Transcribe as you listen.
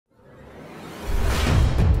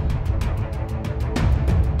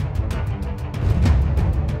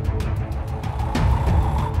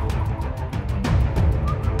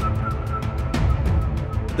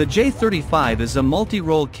The J-35 is a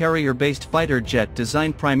multi-role carrier-based fighter jet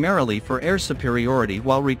designed primarily for air superiority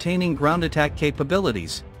while retaining ground attack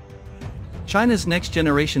capabilities. China's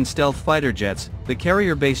next-generation stealth fighter jets, the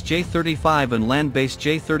carrier-based J-35 and land-based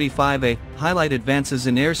J-35A, highlight advances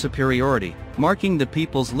in air superiority, marking the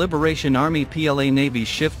People's Liberation Army (PLA) Navy's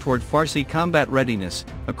shift toward Farsi combat readiness,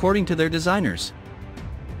 according to their designers.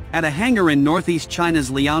 At a hangar in northeast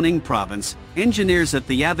China's Liaoning province, engineers at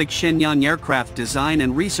the Shenyang Aircraft Design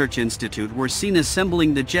and Research Institute were seen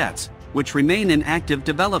assembling the jets, which remain in active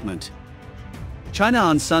development. China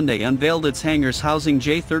on Sunday unveiled its hangars housing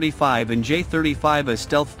J-35 and J-35A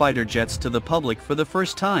stealth fighter jets to the public for the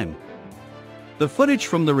first time. The footage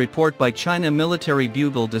from the report by China Military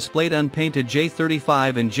Bugle displayed unpainted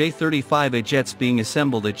J-35 and J-35A jets being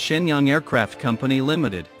assembled at Shenyang Aircraft Company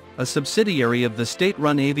Limited, a subsidiary of the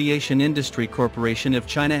state-run Aviation Industry Corporation of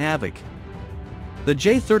China (AVIC). The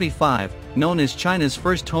J-35, known as China's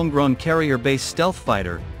first homegrown carrier-based stealth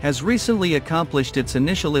fighter, has recently accomplished its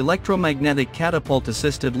initial electromagnetic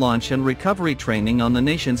catapult-assisted launch and recovery training on the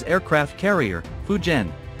nation's aircraft carrier,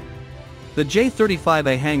 Fujian. The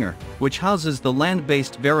J-35A hangar, which houses the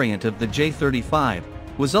land-based variant of the J-35,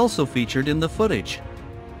 was also featured in the footage.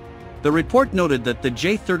 The report noted that the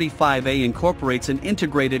J-35A incorporates an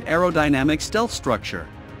integrated aerodynamic stealth structure.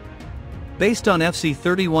 Based on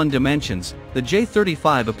FC-31 dimensions, the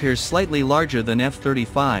J-35 appears slightly larger than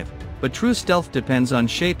F-35, but true stealth depends on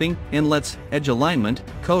shaping, inlets, edge alignment,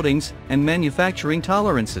 coatings, and manufacturing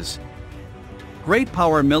tolerances. Great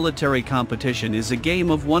power military competition is a game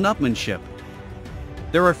of one-upmanship.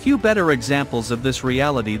 There are few better examples of this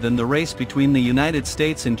reality than the race between the United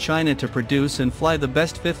States and China to produce and fly the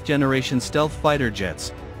best fifth-generation stealth fighter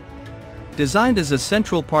jets. Designed as a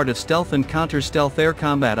central part of stealth and counter-stealth air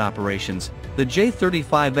combat operations, the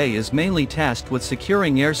J-35A is mainly tasked with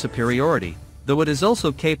securing air superiority, though it is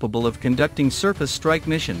also capable of conducting surface strike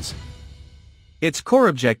missions. Its core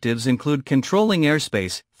objectives include controlling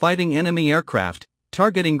airspace, fighting enemy aircraft,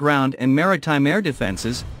 targeting ground and maritime air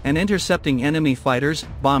defenses, and intercepting enemy fighters,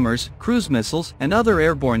 bombers, cruise missiles, and other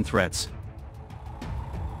airborne threats.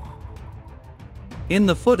 In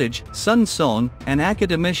the footage, Sun Son, an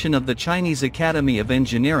academician of the Chinese Academy of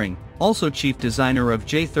Engineering, also chief designer of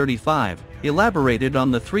J-35, elaborated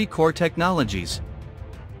on the three core technologies.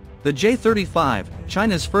 The J-35,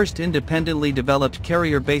 China's first independently developed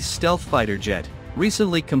carrier-based stealth fighter jet,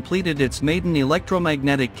 recently completed its maiden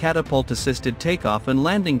electromagnetic catapult-assisted takeoff and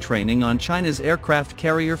landing training on China's aircraft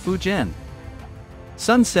carrier Fujian.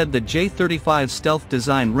 Sun said the J-35's stealth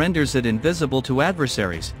design renders it invisible to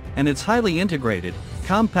adversaries, and its highly integrated,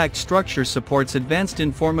 compact structure supports advanced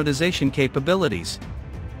informatization capabilities.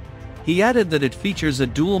 He added that it features a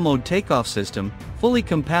dual-mode takeoff system, fully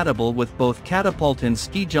compatible with both catapult and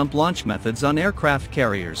ski-jump launch methods on aircraft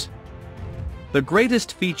carriers. The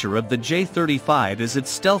greatest feature of the J-35 is its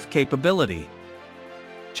stealth capability.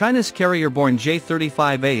 China's carrier-borne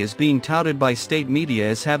J-35A is being touted by state media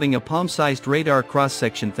as having a palm-sized radar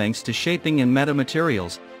cross-section thanks to shaping and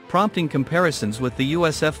metamaterials, prompting comparisons with the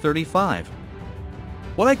US F-35.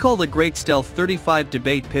 What I call the Great Stealth 35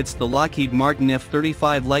 debate pits the Lockheed Martin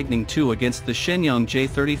F-35 Lightning II against the Shenyang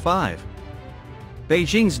J-35.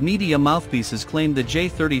 Beijing's media mouthpieces claim the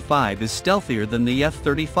J-35 is stealthier than the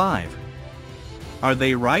F-35. Are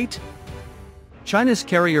they right? China's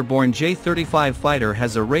carrier-borne J-35 fighter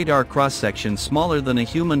has a radar cross-section smaller than a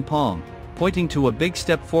human palm, pointing to a big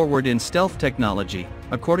step forward in stealth technology,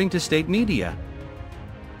 according to state media.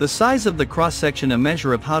 The size of the cross-section, a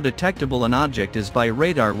measure of how detectable an object is by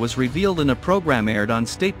radar, was revealed in a program aired on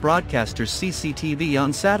state broadcaster CCTV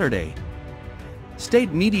on Saturday.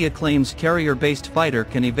 State media claims carrier-based fighter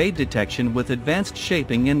can evade detection with advanced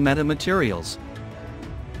shaping and metamaterials.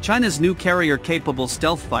 China's new carrier-capable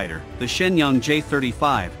stealth fighter, the Shenyang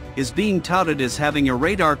J-35, is being touted as having a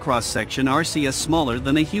radar cross-section RCS smaller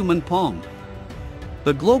than a human palm.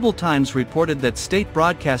 The Global Times reported that state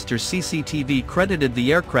broadcaster CCTV credited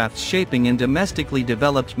the aircraft's shaping and domestically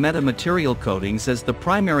developed metamaterial coatings as the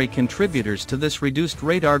primary contributors to this reduced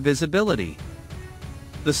radar visibility.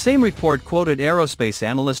 The same report quoted aerospace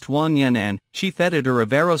analyst Wang Yan'an, chief editor of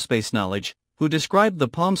Aerospace Knowledge, who described the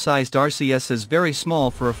palm-sized RCS as very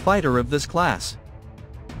small for a fighter of this class.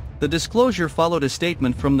 The disclosure followed a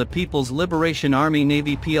statement from the People's Liberation Army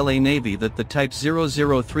Navy (PLA) Navy that the Type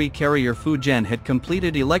 003 carrier Fujian had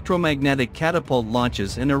completed electromagnetic catapult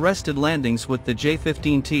launches and arrested landings with the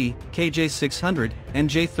J-15T, KJ-600, and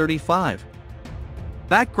J-35.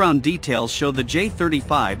 Background details show the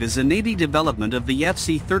J-35 is a Navy development of the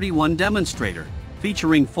FC-31 demonstrator,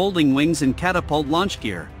 featuring folding wings and catapult launch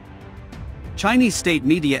gear. Chinese state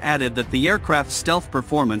media added that the aircraft's stealth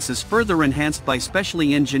performance is further enhanced by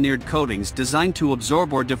specially engineered coatings designed to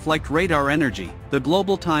absorb or deflect radar energy, the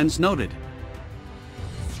Global Times noted.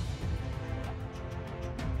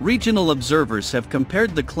 Regional observers have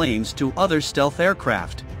compared the claims to other stealth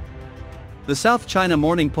aircraft. The South China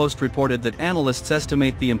Morning Post reported that analysts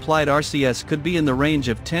estimate the implied RCS could be in the range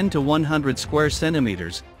of 10 to 100 square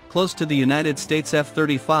centimeters, close to the United States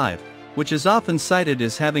F-35, which is often cited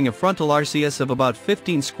as having a frontal RCS of about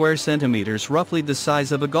 15 square centimeters, roughly the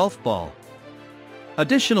size of a golf ball.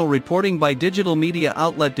 Additional reporting by digital media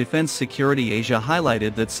outlet Defense Security Asia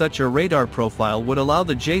highlighted that such a radar profile would allow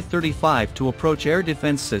the J-35 to approach air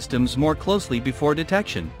defense systems more closely before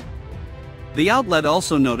detection. The outlet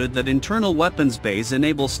also noted that internal weapons bays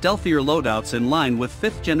enable stealthier loadouts in line with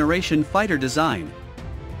fifth-generation fighter design.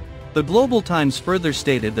 The Global Times further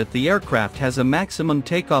stated that the aircraft has a maximum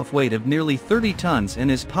takeoff weight of nearly 30 tons and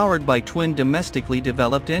is powered by twin domestically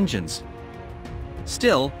developed engines.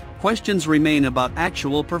 Still, questions remain about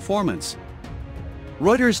actual performance.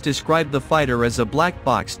 Reuters described the fighter as a black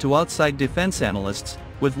box to outside defense analysts,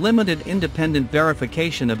 with limited independent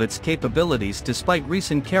verification of its capabilities despite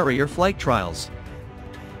recent carrier flight trials.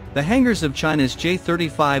 The hangars of China's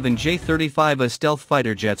J-35 and J-35A stealth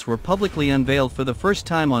fighter jets were publicly unveiled for the first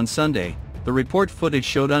time on Sunday. The report footage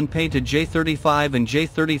showed unpainted J-35 and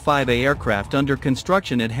J-35A aircraft under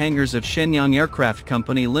construction at hangars of Shenyang Aircraft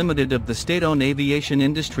Company Limited of the state-owned Aviation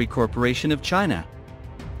Industry Corporation of China.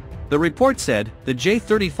 The report said, the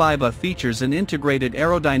J-35A features an integrated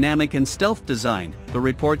aerodynamic and stealth design, the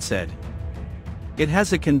report said. It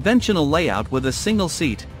has a conventional layout with a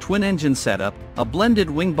single-seat, twin-engine setup, a blended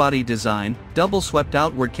wing-body design, double-swept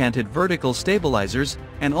outward-canted vertical stabilizers,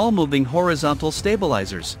 and all-moving horizontal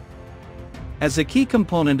stabilizers. As a key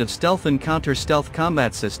component of stealth and counter-stealth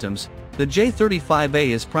combat systems, the J-35A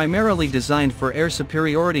is primarily designed for air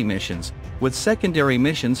superiority missions, with secondary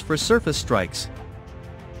missions for surface strikes.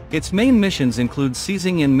 Its main missions include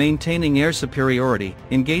seizing and maintaining air superiority,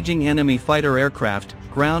 engaging enemy fighter aircraft,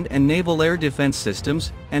 ground and naval air defense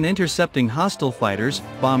systems, and intercepting hostile fighters,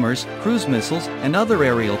 bombers, cruise missiles, and other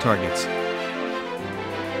aerial targets.